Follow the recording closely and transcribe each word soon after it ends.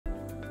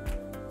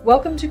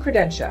Welcome to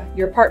Credentia,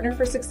 your partner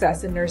for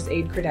success in nurse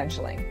aid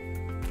credentialing.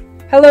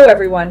 Hello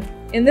everyone.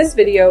 In this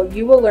video,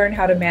 you will learn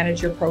how to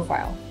manage your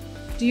profile.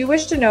 Do you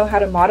wish to know how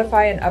to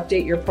modify and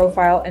update your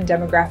profile and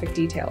demographic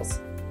details?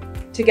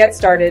 To get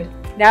started,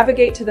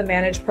 navigate to the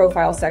Manage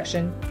Profile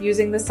section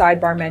using the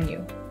sidebar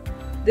menu.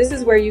 This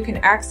is where you can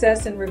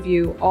access and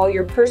review all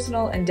your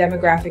personal and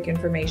demographic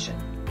information.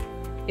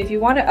 If you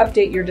want to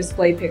update your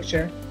display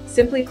picture,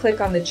 simply click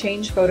on the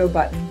Change Photo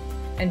button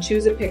and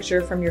choose a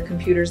picture from your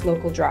computer's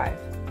local drive.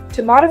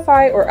 To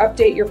modify or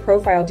update your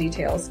profile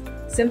details,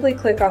 simply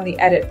click on the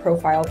Edit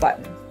Profile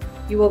button.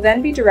 You will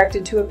then be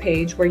directed to a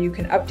page where you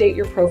can update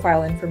your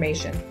profile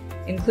information,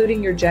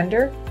 including your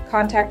gender,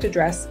 contact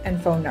address,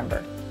 and phone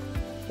number.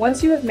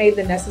 Once you have made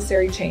the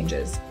necessary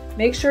changes,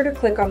 make sure to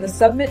click on the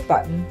Submit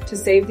button to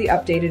save the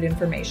updated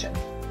information.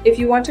 If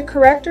you want to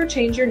correct or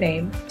change your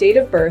name, date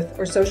of birth,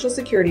 or social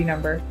security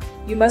number,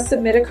 you must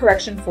submit a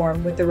correction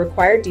form with the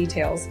required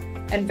details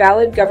and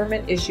valid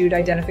government-issued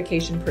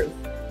identification proof.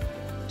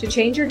 To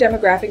change your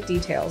demographic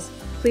details,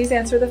 please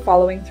answer the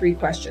following 3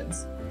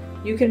 questions.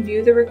 You can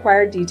view the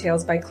required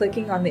details by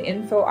clicking on the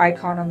info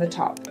icon on the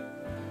top.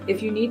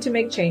 If you need to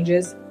make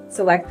changes,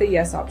 select the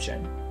Yes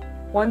option.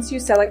 Once you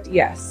select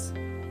Yes,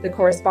 the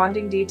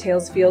corresponding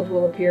details field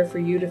will appear for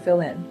you to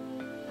fill in.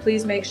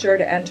 Please make sure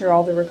to enter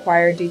all the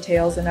required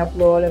details and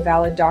upload a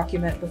valid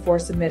document before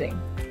submitting.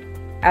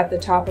 At the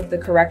top of the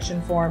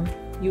correction form,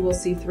 you will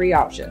see 3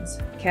 options: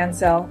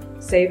 Cancel,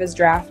 Save as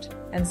Draft,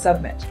 and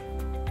Submit.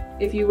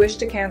 If you wish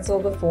to cancel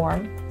the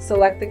form,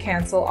 select the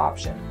Cancel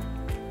option.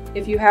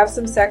 If you have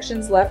some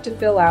sections left to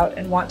fill out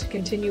and want to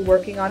continue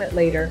working on it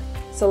later,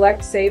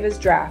 select Save as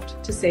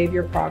Draft to save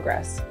your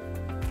progress.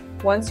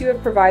 Once you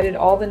have provided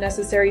all the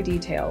necessary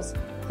details,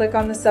 click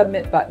on the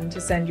Submit button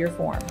to send your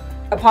form.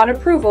 Upon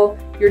approval,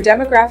 your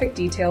demographic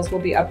details will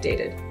be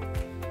updated.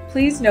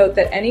 Please note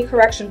that any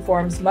correction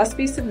forms must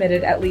be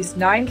submitted at least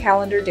 9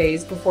 calendar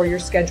days before your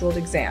scheduled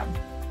exam.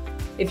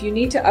 If you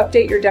need to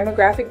update your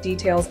demographic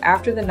details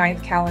after the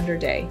 9th calendar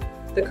day,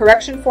 the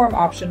correction form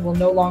option will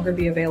no longer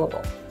be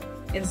available.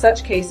 In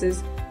such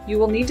cases, you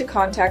will need to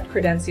contact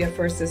Credentia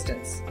for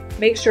assistance.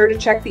 Make sure to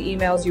check the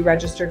emails you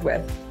registered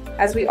with,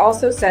 as we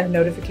also send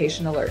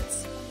notification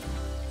alerts.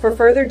 For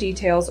further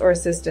details or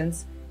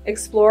assistance,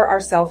 explore our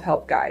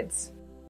self-help guides.